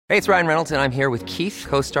Hey, it's Ryan Reynolds, and I'm here with Keith,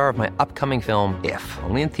 co-star of my upcoming film, If,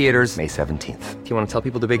 only in theaters May 17th. Do you want to tell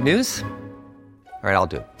people the big news? All right, I'll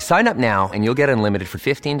do it. Sign up now and you'll get unlimited for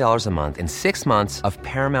 $15 a month and 6 months of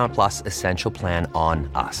Paramount Plus Essential Plan on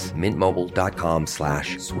us.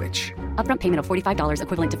 MintMobile.com/switch. Upfront payment of $45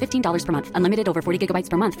 equivalent to $15 per month. Unlimited over 40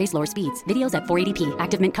 gigabytes per month. Face lower speeds. Videos at 480p.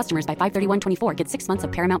 Active Mint customers by 531.24 get 6 months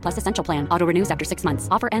of Paramount Plus Essential Plan. Auto renews after 6 months.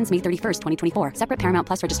 Offer ends May 31st, 2024. Separate Paramount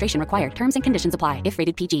Plus registration required. Terms and conditions apply if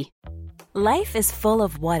rated PG. Life is full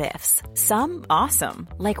of what-ifs. Some awesome.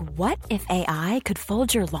 Like what if AI could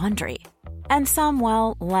fold your laundry? And some,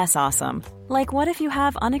 well, less awesome. Like what if you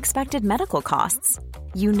have unexpected medical costs?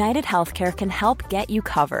 United Healthcare can help get you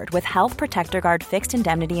covered with Health Protector Guard fixed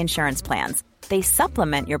indemnity insurance plans. They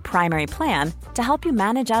supplement your primary plan to help you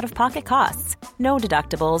manage out-of-pocket costs. No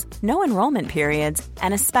deductibles, no enrollment periods,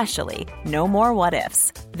 and especially no more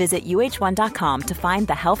what-ifs. Visit uh1.com to find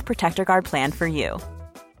the Health Protector Guard plan for you.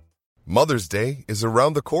 Mother's Day is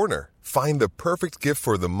around the corner. Find the perfect gift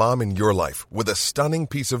for the mom in your life with a stunning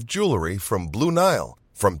piece of jewelry from Blue Nile.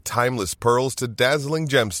 From timeless pearls to dazzling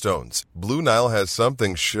gemstones, Blue Nile has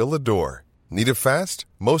something she'll adore. Need it fast?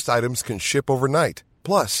 Most items can ship overnight.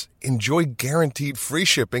 Plus, enjoy guaranteed free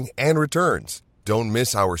shipping and returns. Don't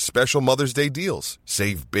miss our special Mother's Day deals.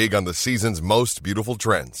 Save big on the season's most beautiful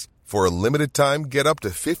trends. For a limited time, get up to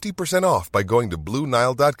 50% off by going to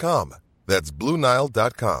BlueNile.com. That's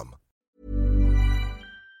BlueNile.com.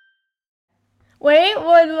 We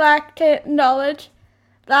would like to acknowledge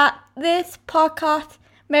that this podcast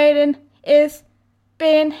meeting is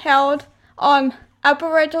being held on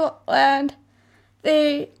Aboriginal land,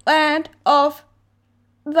 the land of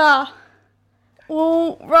the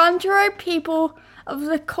Wurundjeri people of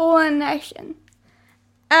the Kulin Nation,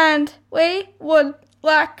 and we would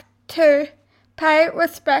like to pay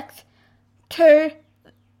respect to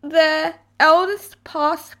the elders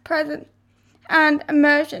past, present, and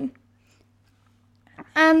emerging,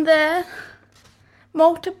 and their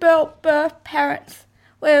multiple birth parents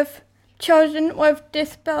with children with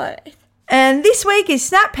disabilities. And this week is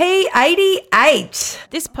Snap P88.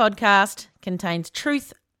 This podcast contains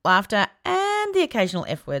truth, laughter, and the occasional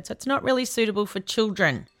F word, so it's not really suitable for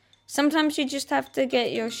children. Sometimes you just have to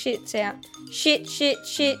get your shits out. Shit, shit,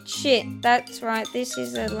 shit, shit. That's right, this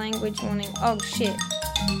is a language warning. Oh, shit.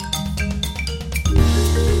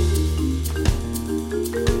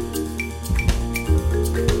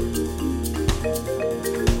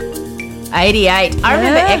 '88. I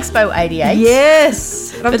remember Expo '88.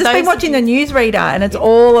 Yes. I've just been watching the newsreader and it's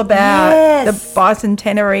all about the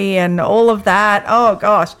bicentenary and all of that. Oh,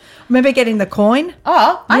 gosh. I remember getting the coin.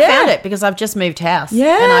 Oh, I found it because I've just moved house.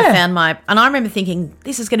 Yeah. And I found and I remember thinking,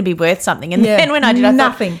 this is going to be worth something. And then when I did, I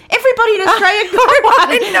nothing. thought, everybody in Australia got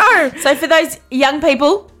one. I know. So for those young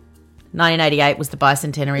people, 1988 was the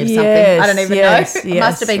bicentenary of something. Yes, I don't even know. It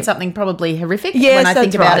must have been something probably horrific when I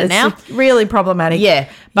think about it now. It's really problematic. Yeah.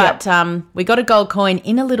 But we got a gold coin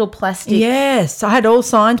in a little plastic. Yes. I had all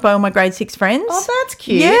signed by all my grade 6 friends. Oh, that's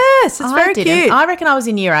cute. Yes, it's very cute. I reckon I was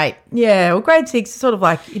in year 8. Yeah, well, grade 6 is sort of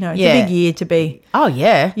like, it's a big year to be. Oh,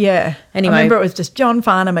 yeah. Yeah. Anyway. I remember it was just John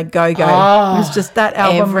Farnham, A Go-Go. Oh, it was just that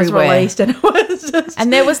album everywhere. was released and it was just...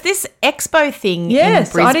 And there was this expo thing in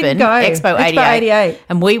Brisbane. I didn't go. Expo 88.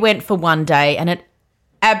 And we went for one day and it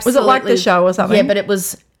absolutely... Was it like the show or something? Yeah, but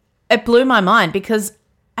it blew my mind because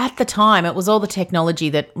at the time it was all the technology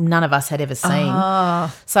that none of us had ever seen.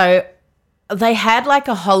 Ah. So they had like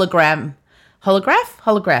a holograph.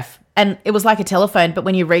 And it was like a telephone, but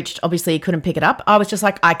when you reached, obviously you couldn't pick it up. I was just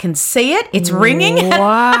like, I can see it. It's ringing.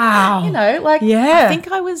 Wow. I think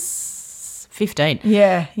I was 15.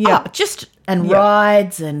 Yeah. Oh,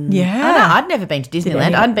 rides and... Yeah. I don't know, I'd never been to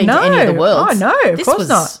Disneyland. I hadn't been to any of the worlds. Oh, no, of course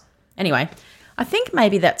not. Anyway, I think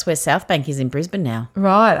maybe that's where South Bank is in Brisbane now.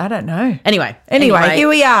 Right, I don't know. Anyway, here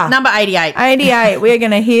we are. Number 88. 88, we're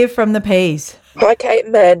going to hear from the P's. Hi, Kate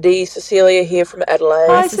and Mandy. Cecilia here from Adelaide.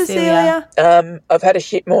 Hi, Cecilia. I've had a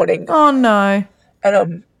shit morning. Oh, no. And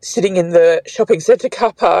I'm sitting in the shopping centre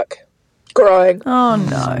car park crying. Oh,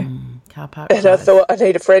 no. Car park. And I thought I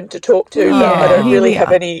need a friend to talk to, but I don't really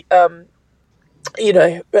have any,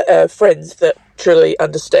 friends that truly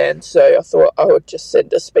understand. So I thought I would just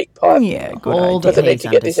send a speak pipe. Yeah, good All idea. Because I need to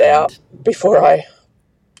get this out before I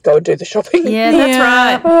go and do the shopping. Yeah, that's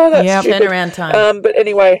right. Oh, that's stupid. Turnaround time. But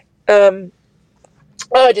anyway,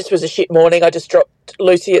 it just was a shit morning. I just dropped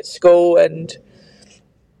Lucy at school and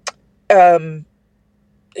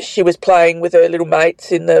she was playing with her little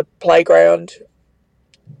mates in the playground.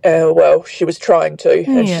 She was trying to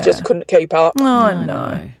and she just couldn't keep up. Oh,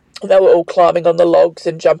 no. They were all climbing on the logs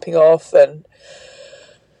and jumping off and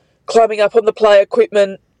climbing up on the play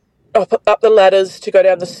equipment up the ladders to go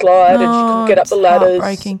down the slide, and she couldn't get up the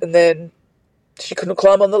ladders, and then she couldn't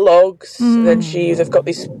climb on the logs, and then they've got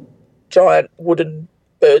this giant wooden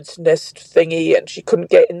bird's nest thingy, and she couldn't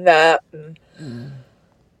get in that. And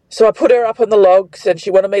so I put her up on the logs, and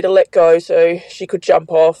she wanted me to let go so she could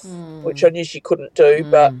jump off, which I knew she couldn't do,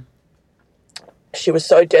 but she was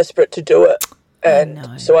so desperate to do it.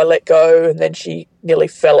 And so I let go, and then she nearly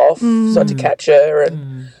fell off, so I had to catch her.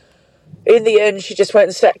 And in the end, she just went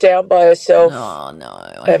and sat down by herself. Oh,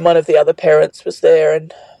 no. And one of the other parents was there,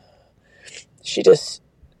 and she just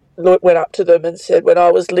went up to them and said, when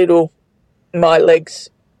I was little, my legs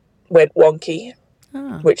went wonky,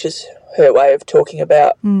 which is her way of talking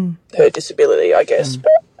about her disability, I guess.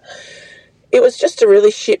 But it was just a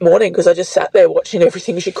really shit morning because I just sat there watching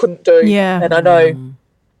everything she couldn't do. Yeah. And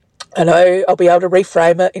I know I'll be able to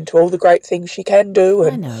reframe it into all the great things she can do.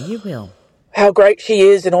 And I know, you will. How great she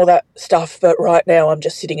is and all that stuff. But right now I'm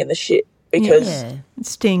just sitting in the shit because it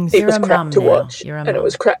stings. It was crap to watch. And it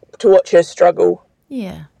was crap to watch her struggle.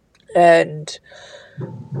 Yeah. And,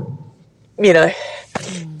 you know,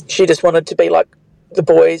 she just wanted to be like the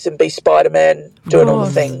boys and be Spider-Man doing all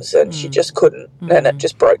the things, and she just couldn't. And it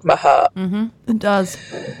just broke my heart. It does.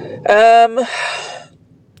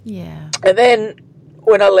 Yeah. And then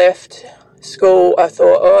when I left school, I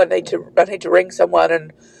thought, I need to ring someone.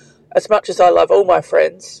 And as much as I love all my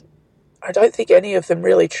friends, I don't think any of them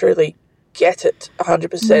really truly get it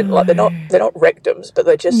 100%. Like they're not rectums, but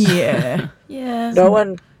they're just no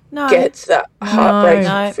one gets that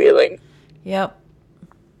heartbreaking feeling. Yep.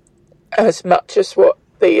 As much as what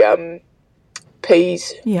the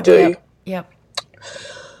P's do. Yep.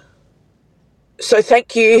 So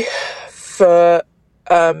thank you for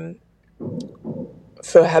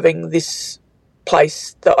having this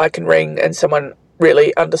place that I can ring and someone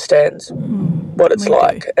really understands what it's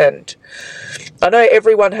like. And I know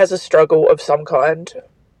everyone has a struggle of some kind.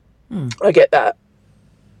 I get that.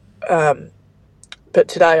 But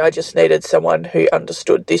today I just needed someone who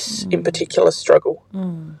understood this in particular struggle.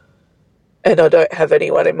 And I don't have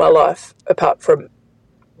anyone in my life apart from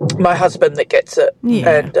my husband that gets it. Yeah.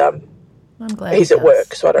 And I'm glad he's at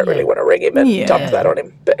work, so I don't really want to ring him and dump that on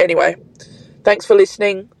him. But anyway, thanks for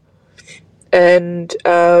listening. And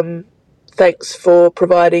thanks for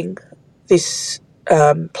providing this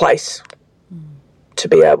place to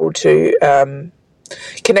be able to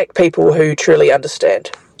connect people who truly understand.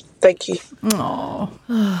 Thank you.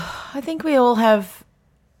 I think we all have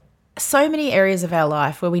so many areas of our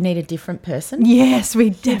life where we need a different person. Yes,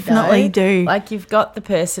 we definitely do. Like you've got the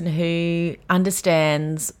person who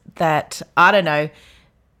understands that, I don't know,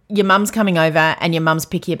 your mum's coming over and your mum's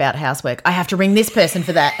picky about housework. I have to ring this person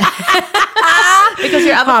for that. Because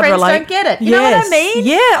your other friends don't get it. You know what I mean?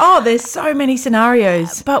 Yeah. Oh, there's so many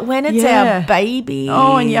scenarios. But when it's our baby.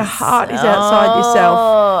 Oh, and your heart is outside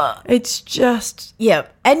yourself. It's just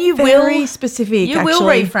and you very specific, You will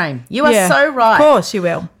reframe. You are so right. Of course you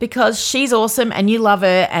will. Because she's awesome and you love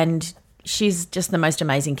her and she's just the most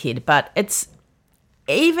amazing kid. But it's,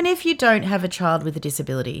 even if you don't have a child with a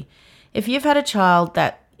disability, if you've had a child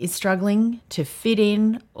that is struggling to fit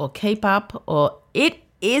in or keep up, or it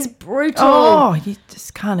is brutal. Oh, you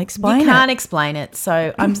just can't explain it. You can't explain it.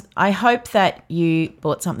 So I hope that you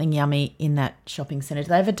bought something yummy in that shopping centre. Do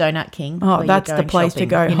they have a Donut King? Oh, that's the place to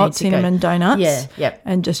go. Hot cinnamon donuts. Yeah, yep.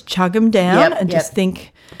 And just chug them down and just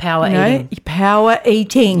think. Power eating. Power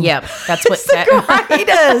eating. Yep, that's what the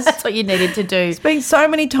greatest. That's what you needed to do. It's been so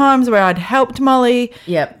many times where I'd helped Molly,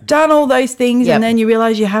 done all those things, and then you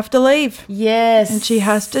realise you have to leave. Yes. And she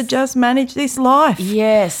has to just manage this life.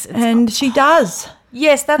 Yes. And she does.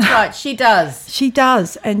 Yes, that's right. She does. She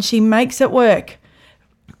does, and she makes it work.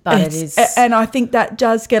 But it is. And I think that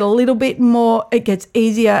does get a little bit more, it gets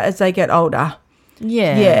easier as they get older.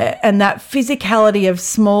 Yeah. Yeah, and that physicality of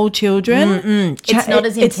small children. It's not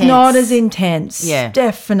as intense. It's not as intense. Yeah.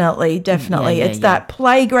 Definitely. It's that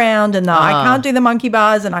playground and I can't do the monkey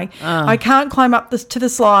bars and I can't climb up to the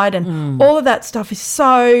slide and all of that stuff is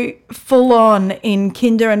so full on in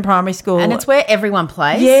kinder and primary school. And it's where everyone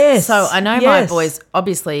plays. Yes. So I know my boys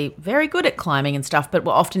obviously very good at climbing and stuff, but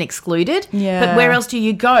were often excluded. Yeah. But where else do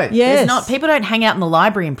you go? Yes. People don't hang out in the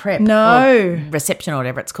library and prep. No. Or reception or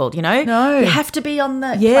whatever it's called, you know? No. You have to be on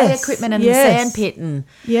the play equipment and the sand pit and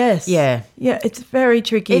yeah, it's very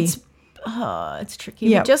tricky. It's tricky.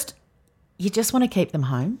 Yeah, you just want to keep them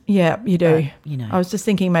home. Yeah, you do. But, I was just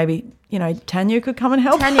thinking maybe Tanya could come and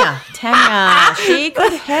help. Tanya, she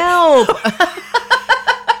could help.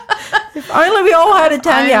 If Only we all had a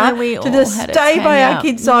Tanya Only we to all just had a stay by our Tanya.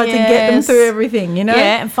 kids' sides and get them Yes. through everything, you know?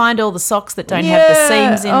 Yeah, and find all the socks that don't have the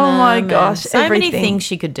seams in them. Oh, my and gosh, so many everything. things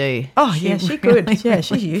she could do. Oh, yeah, she really, could. Yeah,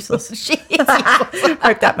 she's useless. She is useless.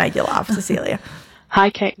 Hope that made you laugh, Cecilia. Hi,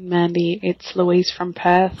 Kate and Mandy. It's Louise from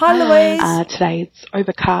Perth. Hi, Louise. Today it's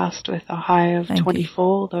overcast with a high of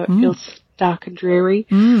 24, though it feels dark and dreary.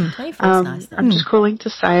 24 is nice. I'm just calling to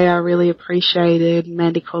say I really appreciated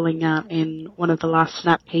Mandy calling out in one of the last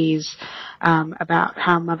snap peas about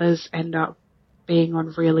how mothers end up being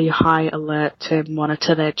on really high alert to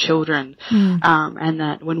monitor their children, and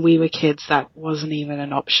that when we were kids that wasn't even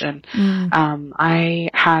an option. I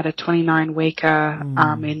had a 29-weeker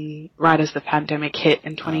right as the pandemic hit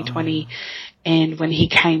in 2020, and when he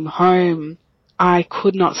came home I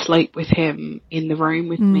could not sleep with him in the room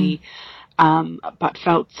with me, but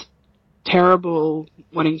felt terrible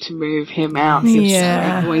wanting to move him out. He was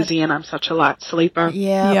so noisy and I'm such a light sleeper.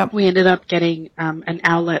 Yeah. Yep. We ended up getting an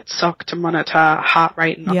Owlet sock to monitor heart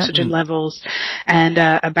rate and oxygen levels, and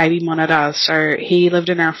a baby monitor. So he lived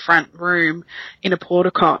in our front room in a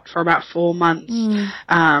porta cot for about 4 months,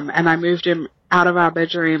 and I moved him out of our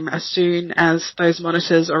bedroom as soon as those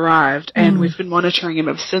monitors arrived, and we've been monitoring him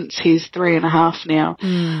ever since. He's 3.5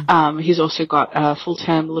 now. He's also got a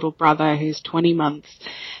full-term little brother who's 20 months.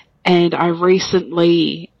 And I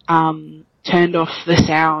recently turned off the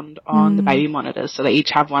sound on the baby monitors, so they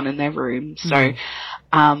each have one in their room. So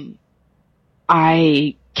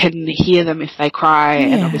I can hear them if they cry,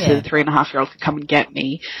 and obviously the 3.5-year-old can come and get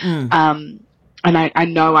me. And I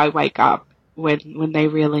know I wake up when they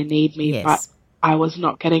really need me, but I was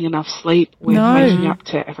not getting enough sleep with waking up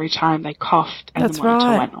to every time they coughed and the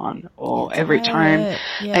monitor went on, or every time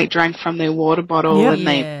they drank from their water bottle and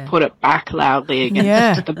they put it back loudly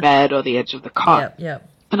against the bed or the edge of the cot.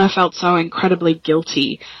 And I felt so incredibly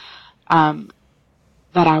guilty that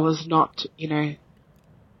I was not,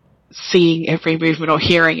 seeing every movement or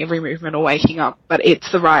hearing every movement or waking up. But it's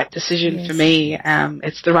the right decision for me.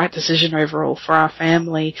 It's the right decision overall for our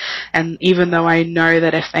family. And even though I know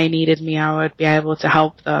that if they needed me, I would be able to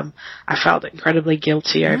help them, I felt incredibly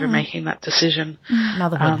guilty over making that decision.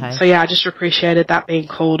 Motherhood, so I just appreciated that being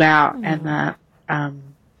called out, and that I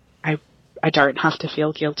don't have to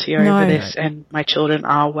feel guilty over this, and my children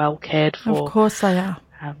are well cared for. Of course they are.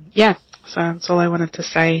 So that's all I wanted to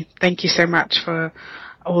say. Thank you so much for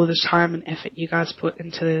all the time and effort you guys put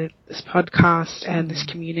into this podcast and this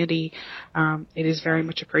community. It is very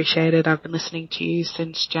much appreciated. I've been listening to you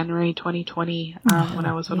since January 2020 when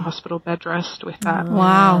I was on hospital bed rest with that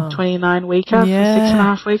 29-weeker for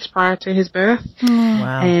 6.5 weeks prior to his birth.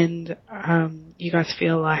 And you guys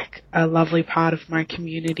feel like a lovely part of my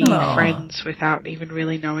community, friends, without even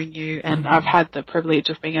really knowing you. And I've had the privilege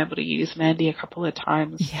of being able to use Mandy a couple of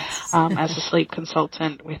times as a sleep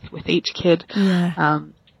consultant with each kid.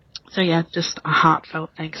 Just a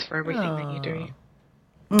heartfelt thanks for everything that you do.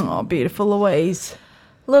 Oh, beautiful Louise.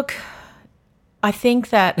 Look, I think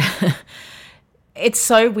that it's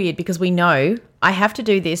so weird because we know I have to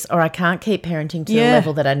do this or I can't keep parenting to the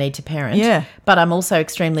level that I need to parent. Yeah. But I'm also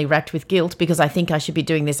extremely racked with guilt because I think I should be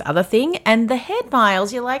doing this other thing. And the head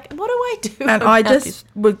miles, you're like, what do I do? And I just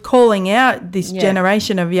was calling out this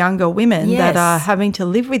generation of younger women that are having to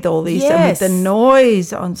live with all this and with the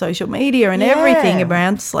noise on social media and everything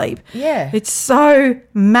around sleep. Yeah. It's so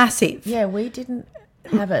massive. Yeah, we didn't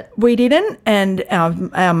have it. We didn't, and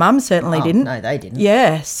our mum certainly didn't. No, they didn't.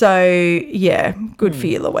 Yeah, so, good for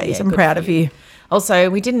you, Louise. I'm proud of you. Also,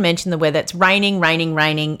 we didn't mention the weather. It's raining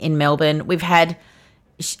in Melbourne. We've had,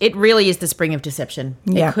 it really is the spring of deception.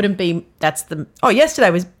 Yeah. It couldn't be, that's the. Oh, yesterday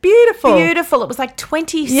was beautiful. Beautiful. It was like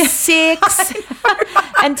 26.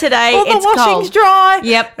 And today all it's the washing's cold. dry.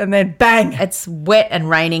 Yep. And then bang. It's wet and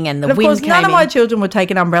raining and the And of wind course, came none of in. my children would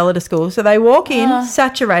take an umbrella to school, so they walk in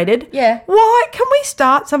saturated. Yeah. Why? Can we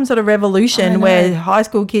start some sort of revolution where high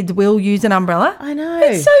school kids will use an umbrella? I know.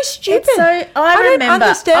 It's so stupid. I don't remember.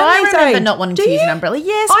 understand I this remember age. not wanting Do to use you? an umbrella.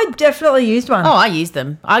 Yes. I definitely used one. I used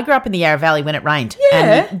them. I grew up in the Yarra Valley when it rained.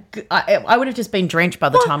 Yeah. And I would have just been drenched by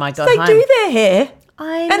the time I got they home. do their hair.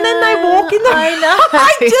 I know. And then they walk in the I know.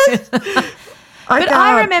 I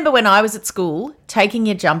I remember when I was at school, taking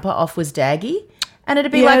your jumper off was daggy. And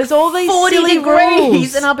it'd be like there's all these 40 silly degrees.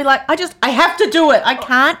 rules. And I'll be like, I have to do it. I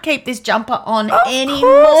can't keep this jumper on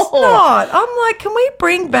anymore. Of course not. I'm like, can we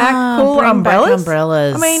bring back cool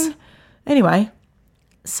umbrellas? I mean, anyway.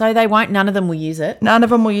 So none of them will use it. None of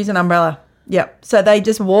them will use an umbrella. Yep. So they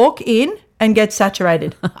just walk in and get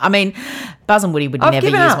saturated. I mean, Buzz and Woody would never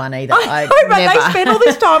use one either. I know, but they spend all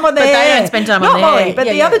this time on their But hair. they don't spend time Not on their Molly, hair. but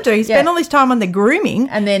the other two spend all this time on their grooming.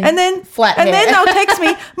 And then flat hair. And then they'll text me,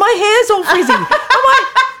 my hair's all frizzy. I'm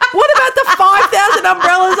like, What about the 5,000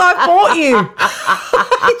 umbrellas I bought you?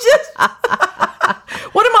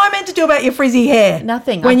 What am I meant to do about your frizzy hair?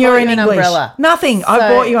 Nothing. When I you're bought in you an English. umbrella. Nothing.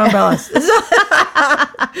 I bought you umbrellas.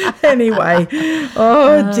 Anyway.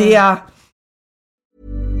 Oh, dear.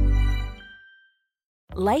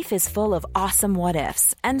 Life is full of awesome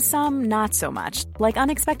what-ifs, and some not so much, like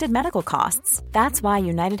unexpected medical costs. That's why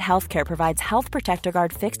United Healthcare provides Health Protector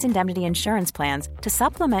Guard fixed indemnity insurance plans to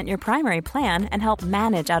supplement your primary plan and help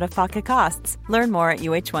manage out-of-pocket costs. Learn more at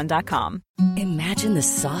UH1.com. Imagine the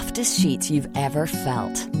softest sheets you've ever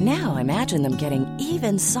felt. Now imagine them getting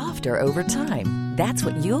even softer over time. That's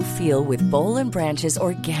what you'll feel with Boll & Branch's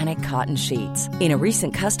organic cotton sheets. In a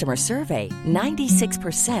recent customer survey,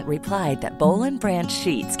 96% replied that Boll & Branch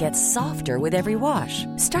sheets get softer with every wash.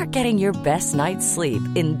 Start getting your best night's sleep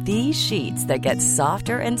in these sheets that get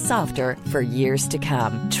softer and softer for years to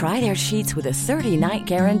come. Try their sheets with a 30-night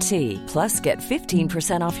guarantee. Plus, get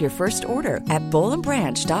 15% off your first order at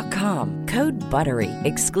bollandbranch.com. Code BUTTERY.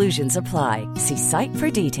 Exclusions apply. See site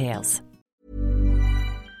for details.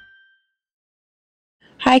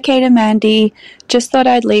 Hi, Kate and Mandy. Just thought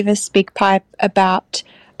I'd leave a speak pipe about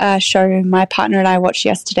a show my partner and I watched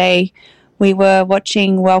yesterday. We were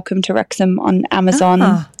watching Welcome to Wrexham on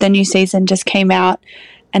Amazon. The new season just came out,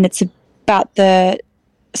 and it's about the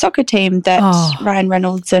soccer team that Ryan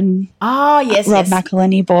Reynolds and Rob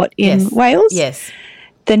McElhenney bought in Wales. Yes.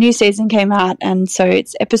 The new season came out, and so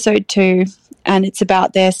it's episode 2, and it's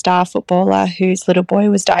about their star footballer whose little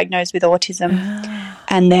boy was diagnosed with autism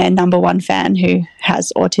and their number one fan who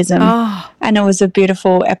has autism. And it was a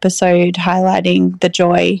beautiful episode highlighting the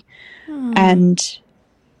joy and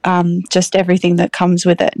just everything that comes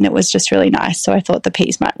with it, and it was just really nice. So I thought the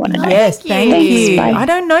P's might want to know. Yes, thank you. Bye. I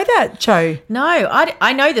don't know that show. No,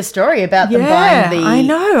 I know the story about them buying the... I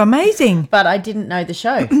know, amazing. But I didn't know the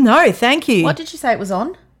show. No, thank you. What did you say it was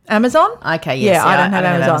on? Amazon? Okay, yes. Yeah, I don't have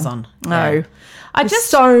Amazon. No. Yeah. I There's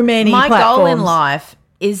so many my platforms. goal in life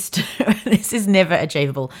is to, this is never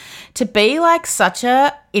achievable, to be like such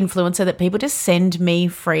a influencer that people just send me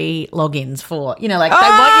free logins for. You know, like they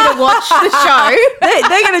want you to watch the show.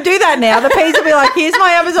 They're going to do that now. The P's will be like, here's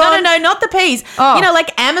my Amazon. No, not the P's. You know,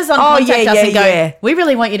 like Amazon contact us and go, we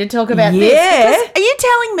really want you to talk about this. Because are you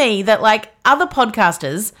telling me that like other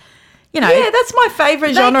podcasters... You know, yeah, that's my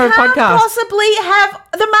favourite genre of podcast. They can't possibly have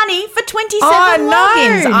the money for 27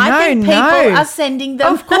 logins. I think people are sending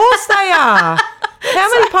them. Of course they are.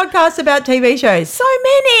 How many podcasts about TV shows? So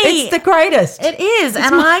many. It's the greatest. It is,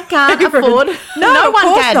 and I can't afford. No one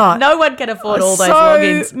can. Not. No one can afford all those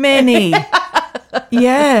logins. So many.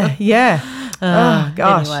 Yeah. Oh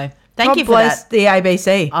gosh. Anyway, thank you for bless that. the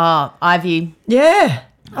ABC. Oh, iView. Yeah.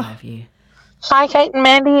 iView. Hi, Kate and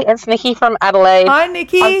Mandy. It's Nikki from Adelaide. Hi,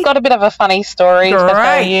 Nikki. I've got a bit of a funny story to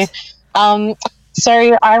tell you.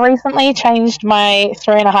 So I recently changed my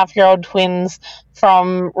 3.5-year-old twins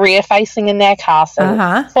from rear-facing in their car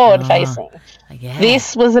seat forward-facing. Yeah.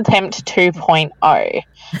 This was attempt 2.0.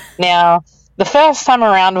 Now, the first time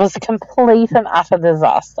around was a complete and utter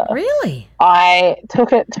disaster. Really? I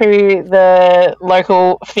took it to the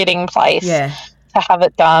local fitting place. Yeah. To have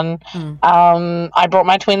it done. I brought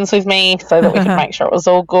my twins with me so that we could make sure it was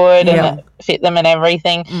all good and it fit them and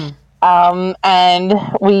everything. And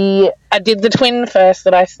I did the twin first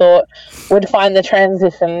that I thought would find the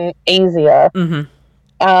transition easier.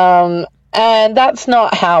 And that's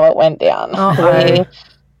not how it went down. We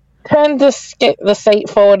turned the seat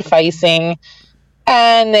forward facing,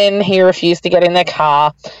 and then he refused to get in the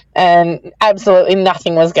car, and absolutely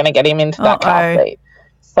nothing was going to get him into that car seat.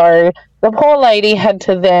 So the poor lady had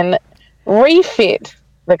to then refit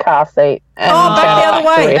the car seat. And back the other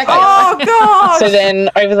way. Oh, God. So then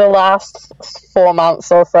over the last 4 months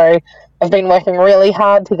or so, I've been working really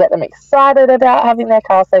hard to get them excited about having their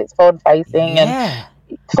car seats forward-facing and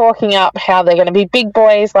talking up how they're going to be big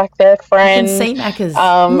boys like their friend. C-Mackers.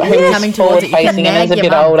 Who's coming towards it. forward-facing and is a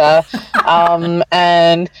bit older.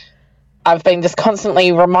 And I've been just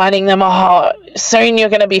constantly reminding them, soon you're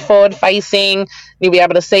going to be forward-facing. You'll be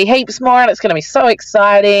able to see heaps more, and it's going to be so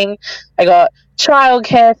exciting. I got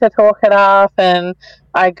childcare to talk it up, and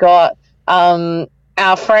I got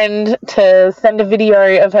our friend to send a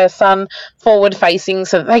video of her son forward-facing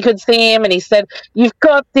so that they could see him, and he said, "You've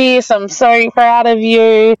got this. I'm so proud of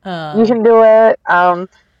you. You can do it." And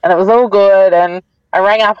it was all good, and I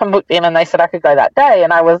rang up and booked in, and they said I could go that day,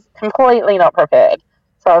 and I was completely not prepared.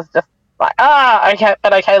 So I was just like,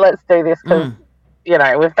 okay, let's do this because, you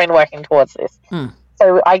know, we've been working towards this.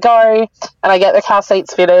 So I go and I get the car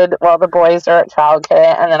seats fitted while the boys are at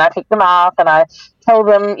childcare, and then I pick them up and I tell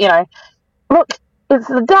them, you know, look, it's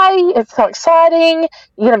the day. It's so exciting.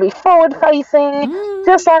 You're going to be forward facing,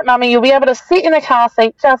 just like Mummy. You'll be able to sit in a car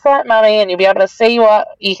seat just like Mummy, and you'll be able to see what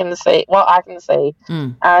you can see, what I can see.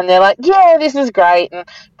 And they're like, yeah, this is great, and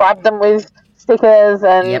bribe them with stickers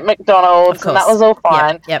and McDonald's, and that was all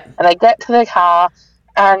fine. And they get to the car,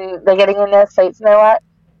 and they're getting in their seats, and they're like,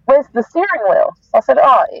 where's the steering wheel? So I said,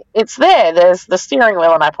 oh, it's there. There's the steering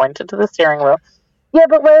wheel, and I pointed to the steering wheel. Yeah,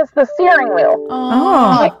 but where's the steering wheel?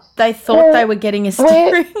 They thought they were getting a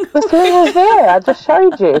steering wheel. The steering wheel's there. I just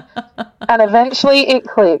showed you. And eventually it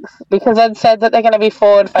clicks because I'd said that they're going to be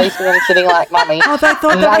forward-facing and sitting like Mummy. They thought they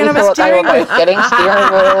were going to have a steering wheel. They were getting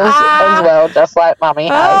steering wheels as well, just like Mummy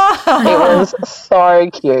has. It was so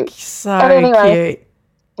cute. So cute.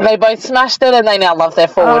 They both smashed it, and they now love their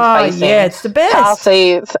forward-facing it's the best. car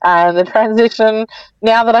seats, and the transition,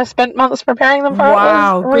 now that I spent months preparing them for it,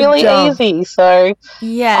 was really easy. So,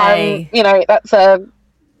 that's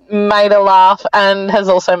made a laugh and has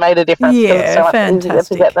also made a difference. Yeah, it's so much easier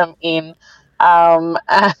to get them in.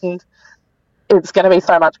 And it's going to be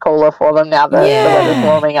so much cooler for them now that the weather's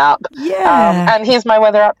warming up. And here's my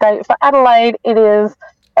weather update for Adelaide. It is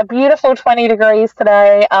a beautiful 20 degrees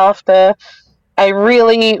today after a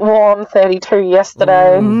really warm 32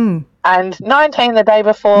 yesterday and 19 the day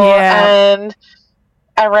before and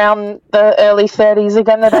around the early 30s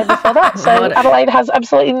again the day before that. So Adelaide has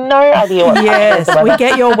absolutely no idea what's happening. Yes, we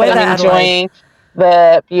get your weather, enjoying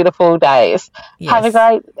the beautiful days. Have a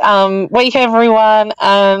great week, everyone,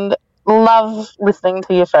 and love listening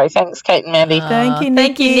to your show. Thanks, Kate and Mandy. Thank you, Nikki.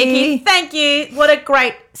 Thank you, Nikki. Thank you. What a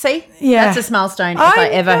great... See? That's a milestone if I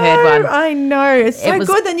ever heard one. I know. It's so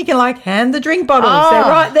good. Then you can, hand the drink bottles. They're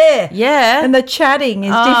right there. Yeah. And the chatting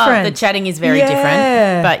is different. The chatting is very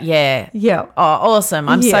different. But, yeah. Oh, awesome.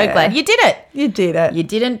 I'm so glad. You did it. You did it. You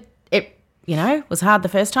didn't... It, was hard the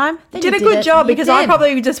first time. You did a good job because I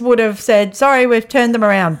probably just would have said, sorry, we've turned them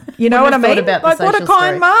around. You know what I mean? What a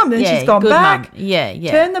kind mum. And she's gone back. Yeah.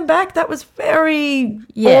 Turn them back. That was very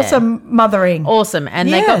awesome mothering. Awesome.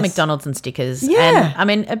 And they got McDonald's and stickers. Yeah.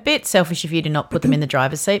 And, a bit selfish of you to not put them in the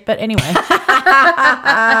driver's seat. But anyway.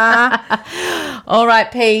 All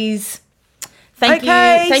right, peas. Thank you.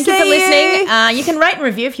 Thank you for listening. You can rate and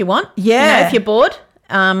review if you want. Yeah. If you're bored.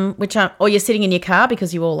 Or you're sitting in your car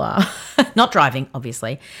because you all are. Not driving,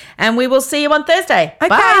 obviously. And we will see you on Thursday. Okay,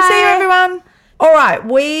 Bye. See you, everyone. All right,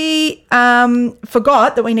 we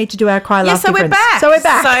forgot that we need to do our cry laugh difference. So we're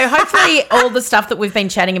back. So hopefully all the stuff that we've been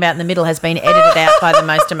chatting about in the middle has been edited out by the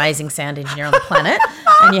most amazing sound engineer on the planet,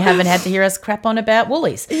 and you haven't had to hear us crap on about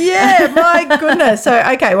Woolies. Yeah, my goodness. So,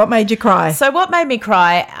 okay, what made you cry? So what made me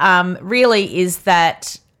cry really is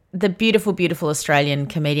that the beautiful, beautiful Australian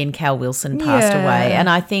comedian Cal Wilson passed away. And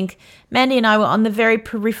I think Mandy and I were on the very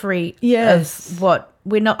periphery of what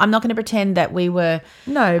I'm not going to pretend that we were.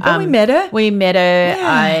 No, but we met her. We met her.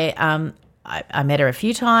 Yeah. I met her a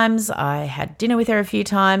few times. I had dinner with her a few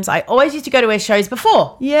times. I always used to go to her shows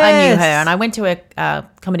before I knew her. And I went to a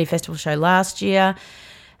comedy festival show last year,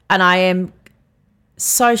 and I am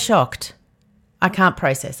so shocked. I can't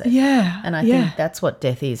process it. Yeah. And I think that's what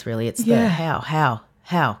death is really. It's the how.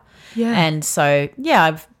 Yeah. And so,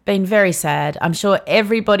 I've been very sad. I'm sure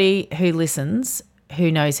everybody who listens,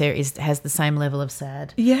 who knows her, has the same level of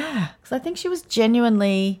sad. Yeah. Because I think she was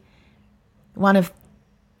genuinely one of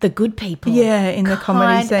the good people. Yeah, in the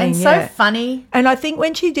comedy scene. And so funny. And I think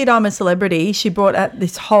when she did I'm a Celebrity, she brought out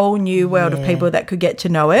this whole new world of people that could get to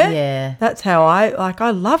know her. Yeah. That's how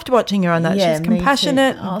I loved watching her on that. Yeah, She's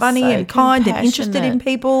compassionate and funny and kind and interested in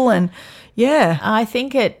people and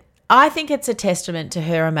I think it's a testament to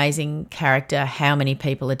her amazing character how many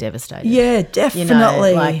people are devastated. Yeah,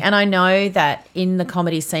 definitely. And I know that in the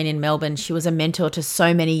comedy scene in Melbourne, she was a mentor to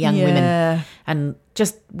so many young women and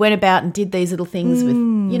just went about and did these little things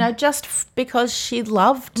with, just because she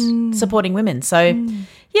loved supporting women. So,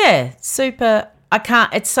 super.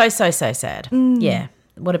 It's so sad. Yeah.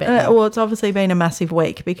 What about you? Well, it's obviously been a massive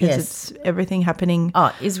week because it's everything happening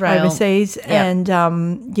Israel overseas and,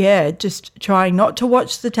 just trying not to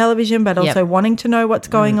watch the television but also wanting to know what's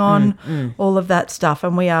going on, all of that stuff.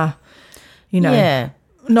 And we are,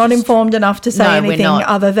 not informed enough to say anything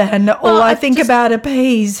other than all I think about are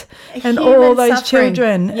peas and all those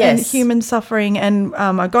children and human suffering. And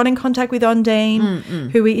I got in contact with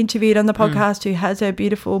Ondine, who we interviewed on the podcast, who has her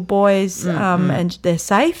beautiful boys and they're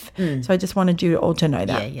safe. So I just wanted you all to know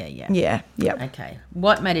that. Yeah. Okay.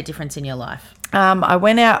 What made a difference in your life? I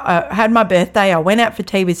went out, I had my birthday, I went out for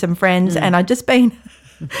tea with some friends and I'd just been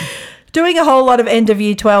doing a whole lot of end of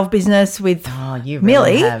year 12 business with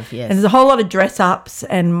Millie. Have, yes. And there's a whole lot of dress ups.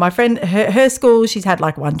 And my friend, her school, she's had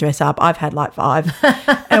like one dress up. I've had like 5.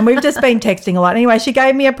 And we've just been texting a lot. Anyway, she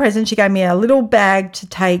gave me a present. She gave me a little bag to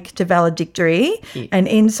take to valedictory. Cute. And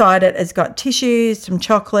inside it has got tissues, some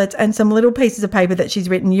chocolates, and some little pieces of paper that she's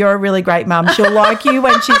written, "You're a really great mum. She'll like you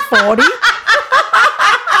when she's 40. Like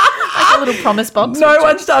a little promise box. No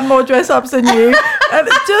one's done more dress ups than you." And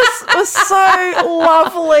it just was so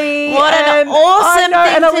lovely. What an awesome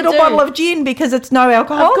thing and a to little do. bottle of gin because it's no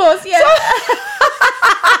alcohol. Of course, yeah.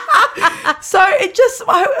 So it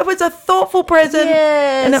was a thoughtful present,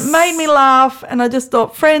 and it made me laugh. And I just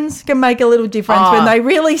thought friends can make a little difference when they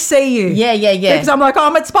really see you. Yeah. Because I'm like,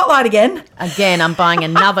 I'm at Spotlight again. I'm buying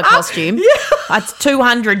another costume. It's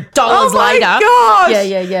 $200 Oh my later. gosh.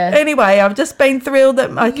 Yeah. Anyway, I've just been thrilled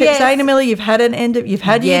that I kept saying to Millie, you've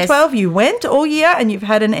had year 12, you went all year, and you've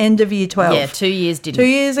had an end of year 12. Yeah, 2 years didn't. 2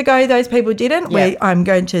 years ago, those people didn't. Yep. I'm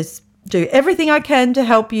going to do everything I can to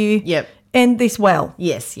help you end this well.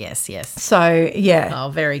 Yes. So, yeah. Oh,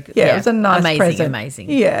 very good. Yeah, it was a nice present. Amazing.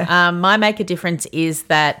 Yeah. My make a difference is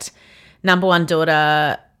that number one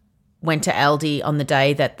daughter went to Aldi on the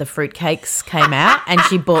day that the fruitcakes came out, and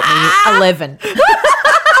she bought me 11.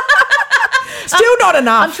 Still not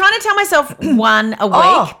enough. I'm trying to tell myself one a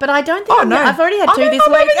week, but I don't think I've already had 2 this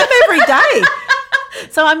I'm week. having them every day.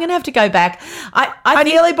 So I'm going to have to go back. I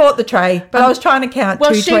nearly bought the tray, but I was trying to count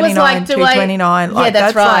 $2.29, like, $2.29. Yeah,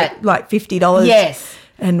 that's right. Like $50. Yes.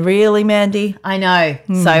 And really, Mandy? I know.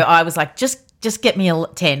 So I was like, just get me a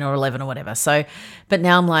 10 or 11 or whatever. So, but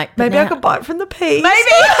now I'm like, maybe I could buy it from the Peas.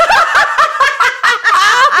 Maybe.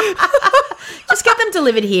 Just get them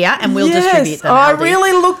delivered here and we'll distribute them. I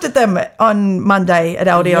really looked at them on Monday at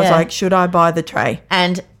Aldi. I was like, should I buy the tray?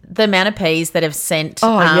 And the amount of Peas that have sent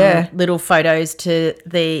little photos to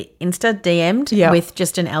the Insta DM'd with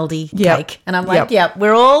just an Aldi cake. And I'm like,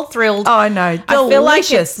 we're all thrilled. Oh, I know. Delicious. I feel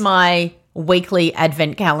like it's my weekly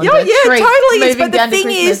advent calendar. Oh, yeah, treat totally is. But the moving down to thing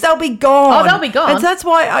is, Christmas. they'll be gone. Oh, they'll be gone. And so that's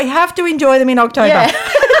why I have to enjoy them in October. Yeah.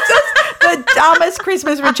 It's just the dumbest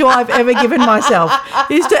Christmas ritual I've ever given myself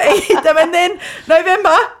is to eat them. And then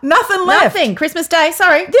November, nothing left. Nothing. Christmas Day,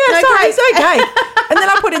 sorry. Yeah, no sorry, cake. it's okay. And then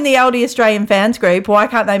I put in the Aldi Australian fans group, why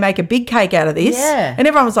can't they make a big cake out of this? Yeah. And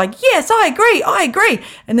everyone was like, yes, I agree.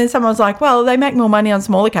 And then someone was like, well, they make more money on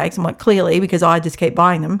smaller cakes. I'm like, clearly, because I just keep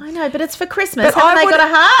buying them. I know, but it's for Christmas. But Haven't they got a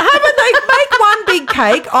heart? Haven't they make one big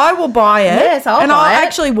cake? I will buy it. Yes, I'll buy it. I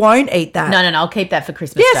actually won't eat that. No, I'll keep that for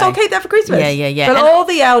Christmas Yes, Day. I'll keep that for Christmas. Yeah. But And- all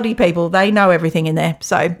the Aldi people, they know everything in there.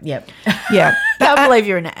 So, Yep. yeah. Can't believe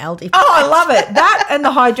you're in an Aldi. Oh, I love it. That and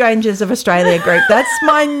the Hydrangeas of Australia group. That's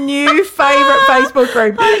my new favourite Facebook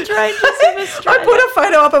group. Hydrangeas of Australia. I put a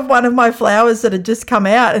photo up of one of my flowers that had just come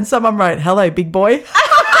out and someone wrote, "Hello, big boy."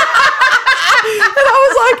 And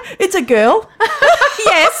I was like, it's a girl.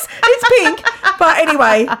 Yes, it's pink. But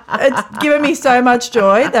anyway, it's given me so much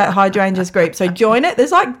joy, that Hydrangeas group. So join it.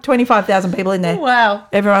 There's like 25,000 people in there. Wow.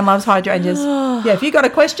 Everyone loves Hydrangeas. Yeah, if you got a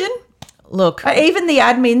question, look. Even the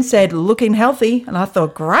admin said, looking healthy. And I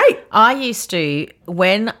thought, great. I used to,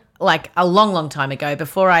 when, like a long time ago,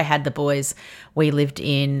 before I had the boys, we lived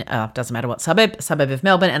in, doesn't matter what suburb of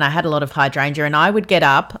Melbourne, and I had a lot of hydrangea, and I would get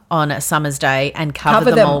up on a summer's day and cover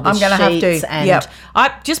them all with I'm gonna have sheets. to. And Yep.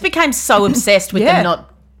 I just became so obsessed with them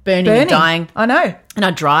not burning and dying. I know. And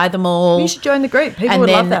I dry them all. You should join the group. People and would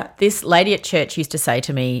then love that. This lady at church used to say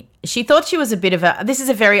to me, she thought she was a bit of a, this is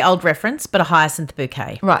a very old reference, but a hyacinth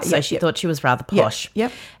bouquet. Right, So yep, she yep. thought she was rather posh.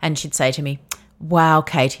 Yep. And she'd say to me, "Wow,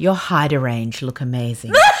 Kate, your hydrangea look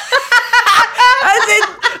amazing." As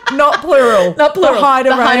in, not plural. Not plural. The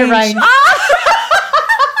hydrangea.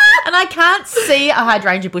 And I can't see a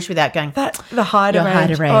hydrangea bush without going, The hydrangea.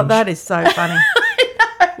 hydrangea. Oh, that is so funny.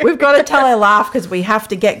 We've got to tell our laugh because we have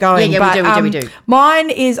to get going. Yeah, we do. Mine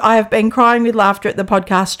is I have been crying with laughter at the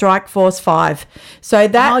podcast Strike Force 5. So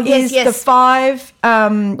that is the 5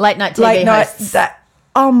 late night TV hosts.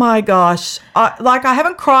 Oh my gosh. I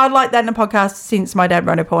haven't cried like that in a podcast since my dad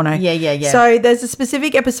wrote a porno. Yeah. So there's a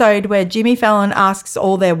specific episode where Jimmy Fallon asks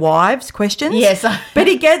all their wives questions. Yes. But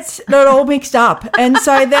he gets it all mixed up. And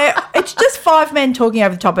so it's just 5 men talking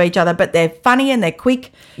over the top of each other, but they're funny and they're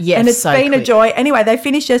quick. Yes, And it's so been a quick. joy. Anyway, they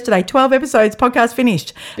finished yesterday, 12 episodes, podcast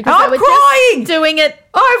finished. Because I'm they were crying. just doing it.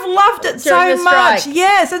 I've loved it so during the much. strike.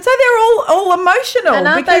 Yes. And so they're all emotional. And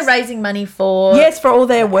aren't because they raising money for... Yes, for all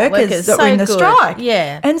their workers that So were in the good. strike.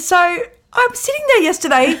 Yeah. And so I'm sitting there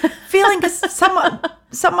yesterday feeling because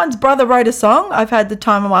someone's brother wrote a song. I've had the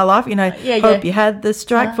time of my life, hope you had the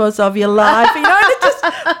strike force of your life. And it's just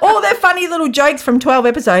all their funny little jokes from 12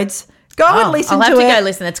 episodes Go and listen to it. I'll have to go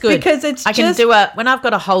listen. That's good. Because it's I can do when I've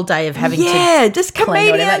got a whole day of having to. Yeah, just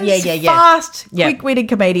comedians. Fast, quick-witted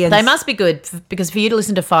comedians. They must be good because for you to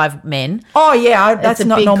listen to 5 men. Oh, yeah, that's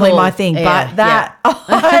not normally my thing. But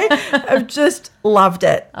I have just loved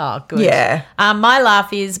it. Oh, good. Yeah. My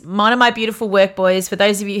laugh is one of my beautiful work boys. For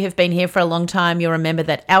those of you who have been here for a long time, you'll remember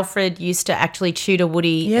that Alfred used to actually tutor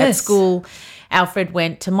Woody at school. Alfred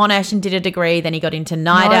went to Monash and did a degree. Then he got into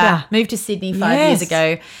NIDA, moved to Sydney 5 years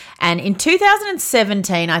ago. And in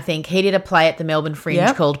 2017, I think, he did a play at the Melbourne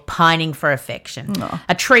Fringe called Pining for Affection,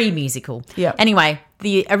 a tree musical. Anyway,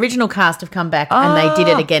 the original cast have come back and they did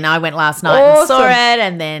it again. I went last night and saw it,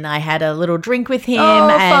 and then I had a little drink with him.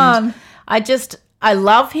 And fun. I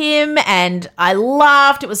love him and I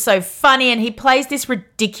laughed. It was so funny, and he plays this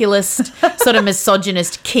ridiculous sort of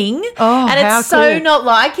misogynist king. And it's so not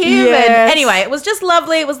like him. Yes. And anyway, it was just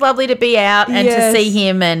lovely. It was lovely to be out and to see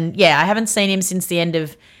him. And, I haven't seen him since the end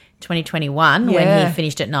of 2021 when he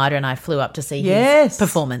finished at NIDA and I flew up to see his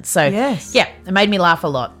performance. So, it made me laugh a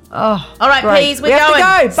lot. Oh, all right, great. Peas, we're going.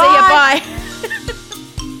 Have to go. See ya, bye.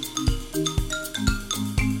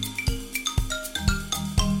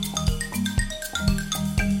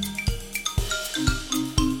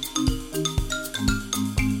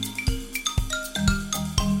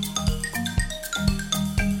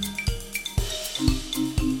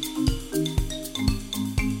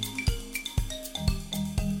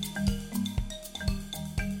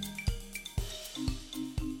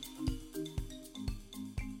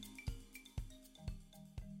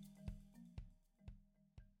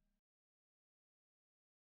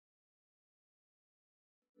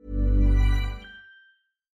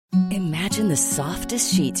 Imagine the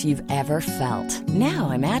softest sheets you've ever felt.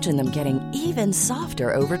 Now imagine them getting even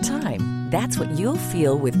softer over time. That's what you'll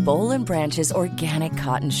feel with Boll & Branch's organic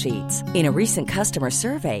cotton sheets. In a recent customer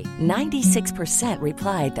survey, 96%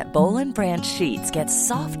 replied that Boll & Branch sheets get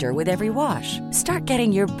softer with every wash. Start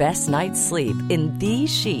getting your best night's sleep in these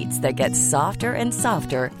sheets that get softer and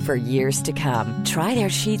softer for years to come. Try their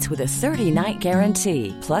sheets with a 30-night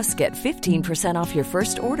guarantee. Plus, get 15% off your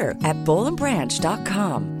first order at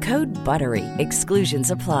bollandbranch.com. Code BUTTERY. Exclusions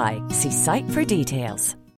apply. See site for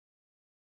details.